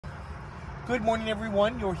Good morning,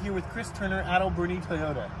 everyone. You're here with Chris Turner at Alberni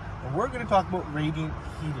Toyota, and we're going to talk about radiant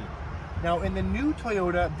heating. Now, in the new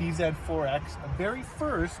Toyota bZ4X, the very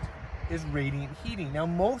first is radiant heating. Now,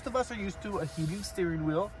 most of us are used to a heated steering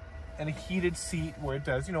wheel and a heated seat where it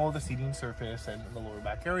does, the seating surface and the lower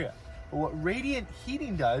back area. But what radiant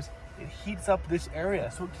heating does, it heats up this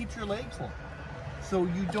area, so it keeps your legs warm. So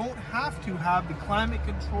you don't have to have the climate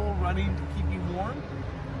control running to keep you warm.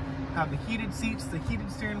 Have the heated seats, the heated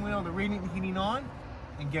steering wheel, the radiant heating on,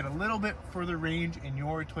 and get a little bit further range in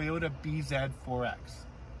your Toyota bZ4X.